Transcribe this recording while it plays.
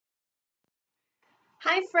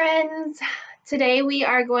Hi friends! Today we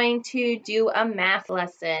are going to do a math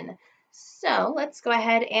lesson. So let's go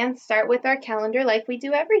ahead and start with our calendar like we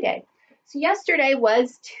do every day. So yesterday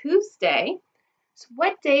was Tuesday. So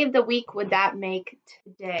what day of the week would that make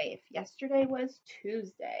today if yesterday was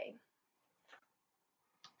Tuesday?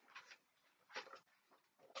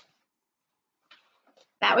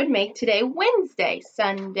 That would make today Wednesday.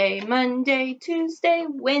 Sunday, Monday, Tuesday,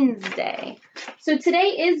 Wednesday. So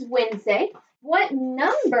today is Wednesday. What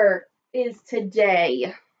number is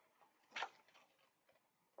today?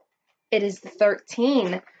 It is the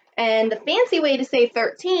 13. And the fancy way to say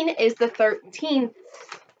 13 is the 13th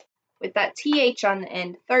with that TH on the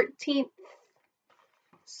end, 13th.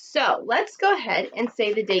 So let's go ahead and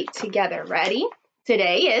say the date together. Ready?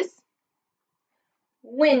 Today is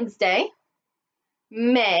Wednesday,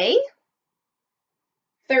 May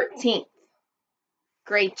 13th.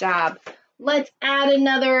 Great job. Let's add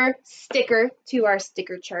another sticker to our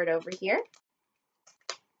sticker chart over here.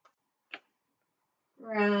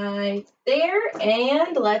 Right there,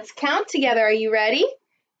 and let's count together. Are you ready?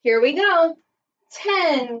 Here we go.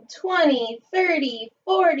 10, 20, 30,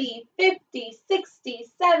 40, 50, 60,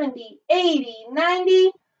 70, 80,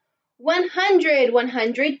 90, 100,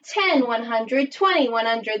 110, 120,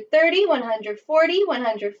 130, 140,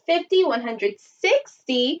 150,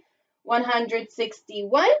 160,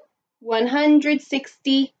 161,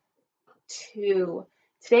 162.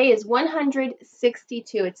 Today is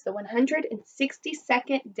 162. It's the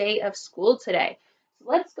 162nd day of school today. So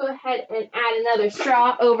let's go ahead and add another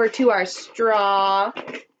straw over to our straw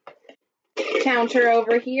counter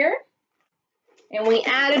over here. And we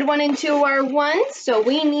added one into our ones, so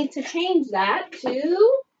we need to change that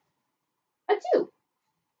to a 2.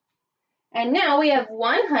 And now we have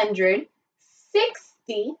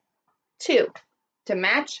 162 to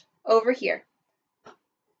match over here.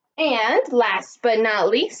 And last but not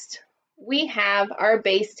least, we have our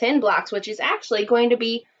base 10 blocks, which is actually going to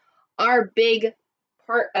be our big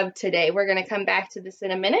part of today. We're going to come back to this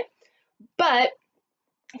in a minute. But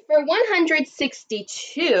for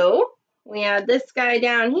 162, we have this guy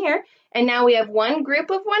down here, and now we have one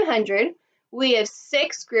group of 100. We have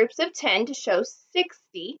 6 groups of 10 to show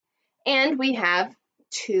 60, and we have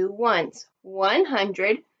 2 ones,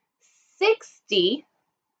 162.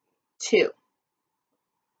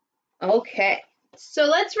 Okay, so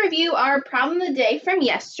let's review our problem of the day from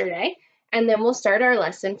yesterday, and then we'll start our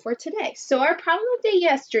lesson for today. So our problem of the day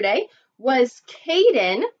yesterday was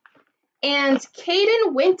Caden, and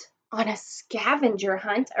Caden went on a scavenger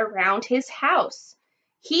hunt around his house.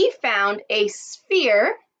 He found a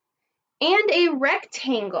sphere and a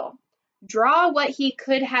rectangle. Draw what he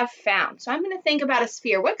could have found. So I'm going to think about a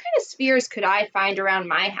sphere. What kind of spheres could I find around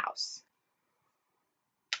my house?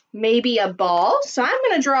 Maybe a ball. So I'm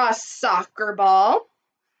going to draw a soccer ball.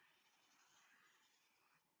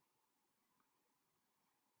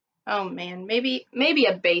 Oh man, maybe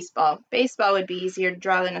a baseball. Baseball would be easier to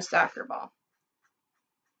draw than a soccer ball.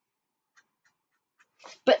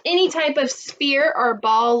 But any type of sphere or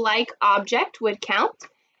ball-like object would count.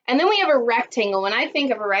 And then we have a rectangle. When I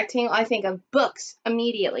think of a rectangle, I think of books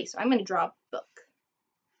immediately. So I'm going to draw a book.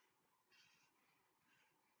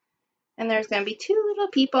 And there's going to be 2 little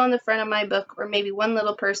people on the front of my book, or maybe 1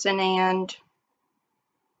 little person and...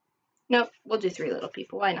 Nope, we'll do 3 little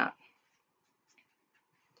people. Why not?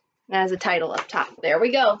 And as a title up top. There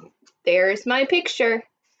we go. There's my picture.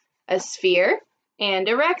 A sphere and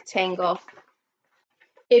a rectangle.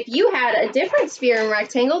 If you had a different sphere and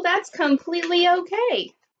rectangle, that's completely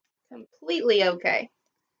okay. Completely okay.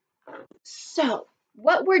 So,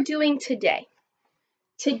 what we're doing today.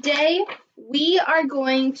 Today, we are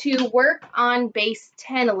going to work on base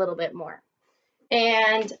 10 a little bit more.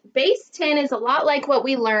 And base 10 is a lot like what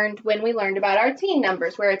we learned when we learned about our teen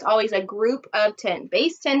numbers, where it's always a group of 10.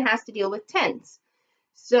 Base 10 has to deal with tens.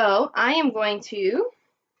 So, I am going to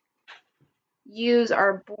use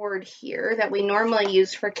our board here that we normally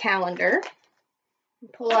use for calendar.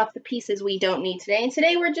 Pull off the pieces we don't need today. And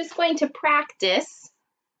today we're just going to practice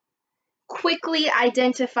quickly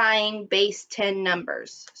identifying base 10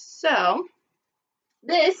 numbers. So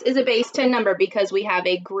this is a base 10 number because we have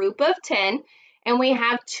a group of 10 and we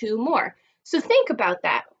have 2 more. So think about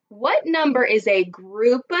that. What number is a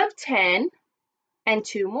group of 10 and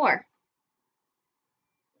 2 more?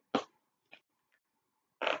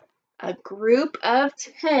 A group of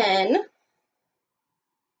 10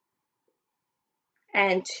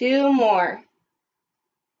 and 2 more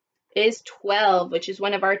is 12, which is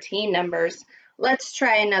one of our teen numbers. Let's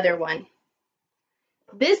try another one.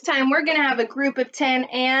 This time we're going to have a group of 10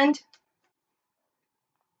 and,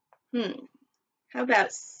 how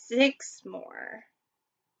about 6 more?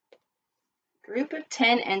 group of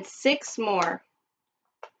 10 and 6 more.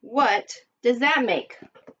 What does that make?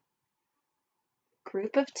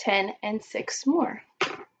 Group of 10 and 6 more.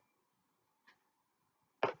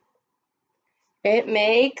 It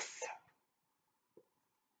makes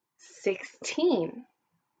 16.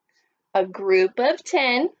 A group of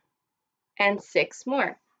 10 and 6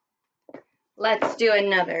 more. Let's do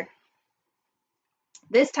another.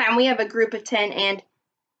 This time we have a group of 10 and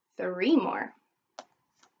 3 more.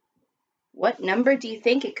 What number do you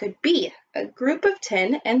think it could be? A group of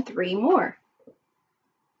 10 and 3 more.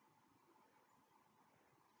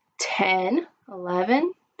 10,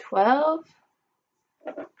 11, 12,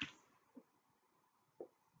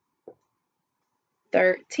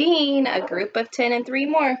 13, a group of 10 and 3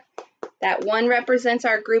 more. That 1 represents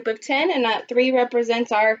our group of 10 and that 3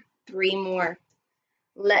 represents our 3 more.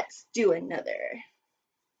 Let's do another.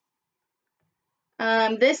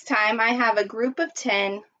 This time I have a group of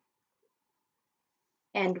 10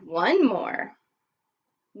 and 1 more.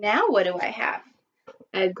 Now what do I have?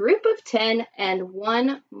 A group of 10 and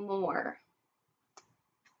 1 more.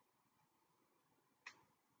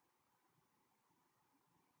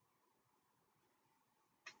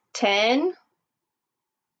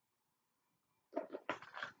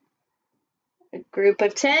 A group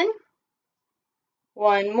of 10,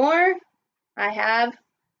 1 more, I have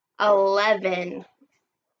 11.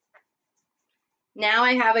 Now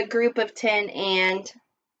I have a group of 10 and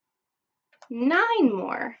 9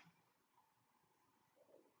 more.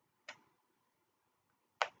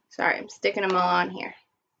 Sorry, I'm sticking them all on here.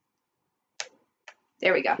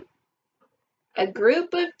 There we go. A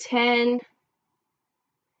group of 10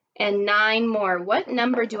 and 9 more. What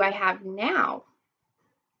number do I have now?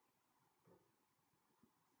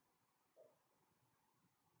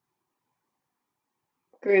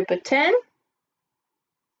 Group of 10,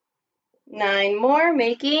 9 more,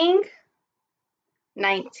 making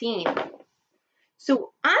 19.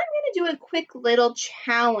 So I'm going to do a quick little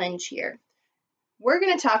challenge here. We're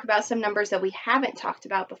going to talk about some numbers that we haven't talked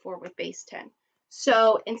about before with base 10.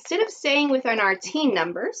 So instead of staying within our teen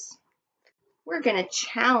numbers, we're going to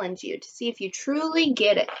challenge you to see if you truly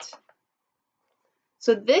get it.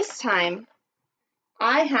 So this time,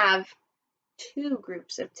 I have 2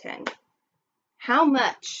 groups of 10. How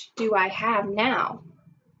much do I have now?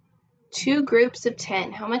 2 groups of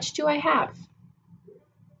 10. How much do I have?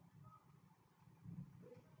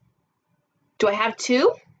 Do I have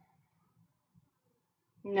 2?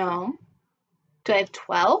 No. Do I have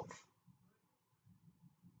 12?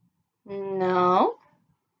 No.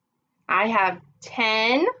 I have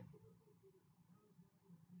 10,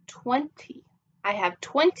 20. I have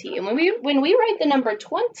 20. And when we write the number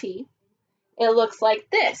 20, it looks like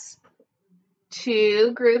this.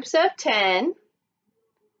 2 groups of 10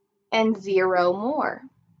 and 0 more.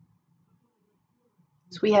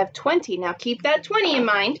 So we have 20. Now keep that 20 in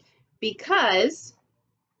mind because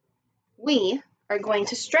we are going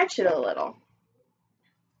to stretch it a little.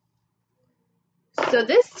 So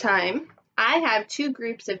this time I have 2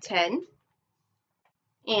 groups of 10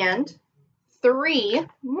 and 3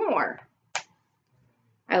 more.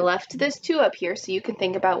 I left this 2 up here so you can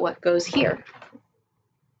think about what goes here.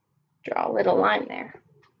 Draw a little line there.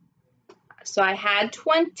 So I had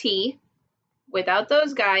 20 without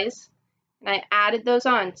those guys, and I added those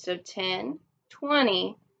on. So 10,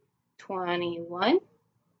 20, 21,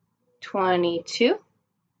 22,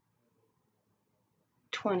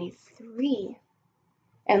 23.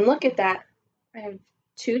 And look at that. I have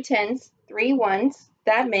 2 10s, 3 1s.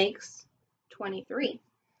 That makes 23.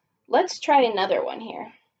 Let's try another one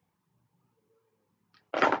here.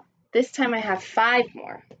 This time I have 5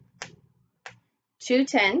 more. 2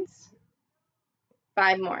 10s,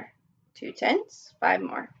 5 more. 2 10s, 5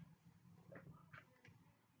 more.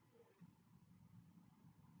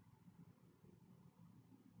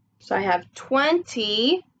 So I have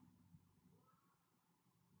 25.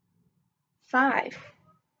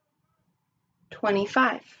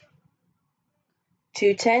 25.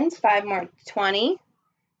 2 10s, 5 more. 20,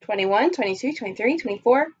 21, 22, 23,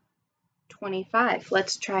 24, 25.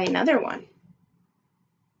 Let's try another one.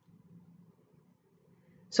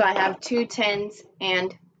 So I have 2 10s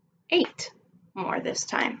and 8 more this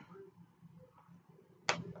time.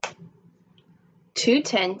 2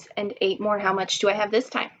 10s and 8 more. How much do I have this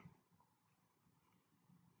time?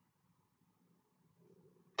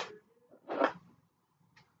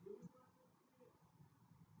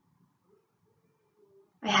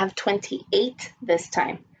 I have 28 this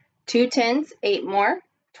time. 2 10s, 8 more.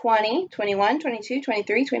 20, 21, 22,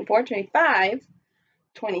 23, 24, 25,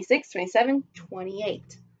 26, 27,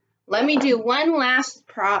 28. Let me do one last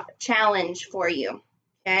challenge for you,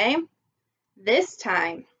 okay? This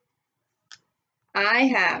time, I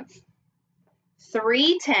have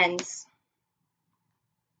 3 10s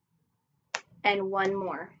and 1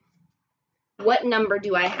 more. What number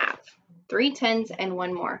do I have? 3 10s and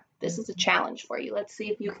 1 more. This is a challenge for you. Let's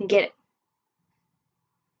see if you can get it.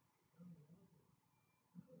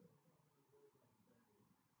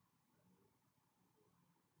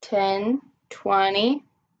 10, 20,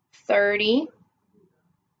 30,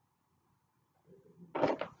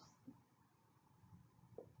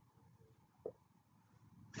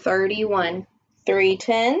 31. 3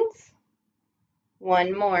 10s,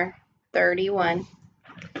 1 more. 31.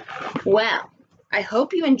 Well, I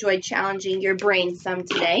hope you enjoyed challenging your brain some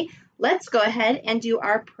today. Let's go ahead and do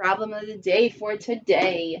our problem of the day for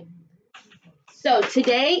today. So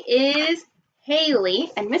today is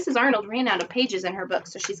Haley, and Mrs. Arnold ran out of pages in her book,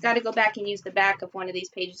 so she's got to go back and use the back of one of these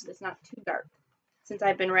pages that's not too dark, since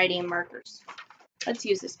I've been writing in markers. Let's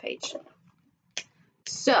use this page.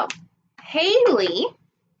 So, Haley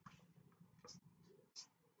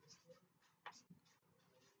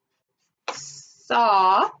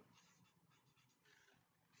saw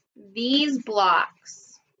these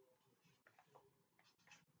blocks.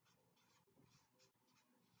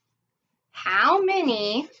 How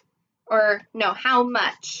many, or no, how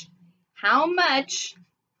much? How much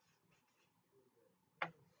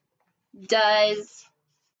does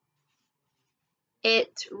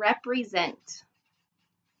it represent?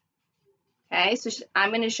 Okay, so I'm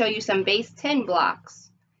going to show you some base 10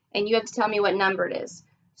 blocks, and you have to tell me what number it is.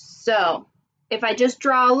 So, if I just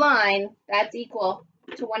draw a line, that's equal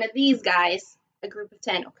to one of these guys, a group of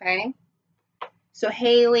 10, okay? So,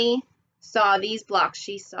 Haley saw these blocks.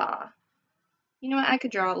 She saw, you know what, I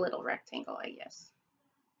could draw a little rectangle, I guess.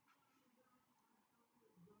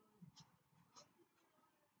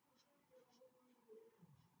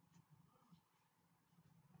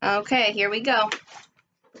 Okay, here we go.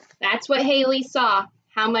 That's what Haley saw.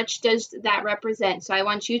 How much does that represent? So I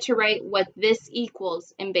want you to write what this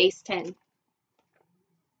equals in base 10.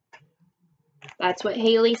 That's what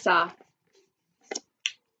Haley saw.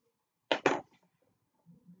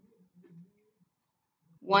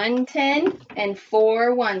 One 10 and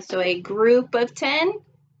 4 1. So a group of 10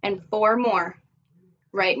 and 4 more.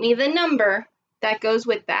 Write me the number that goes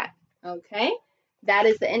with that. Okay? That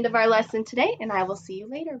is the end of our lesson today, and I will see you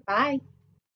later. Bye.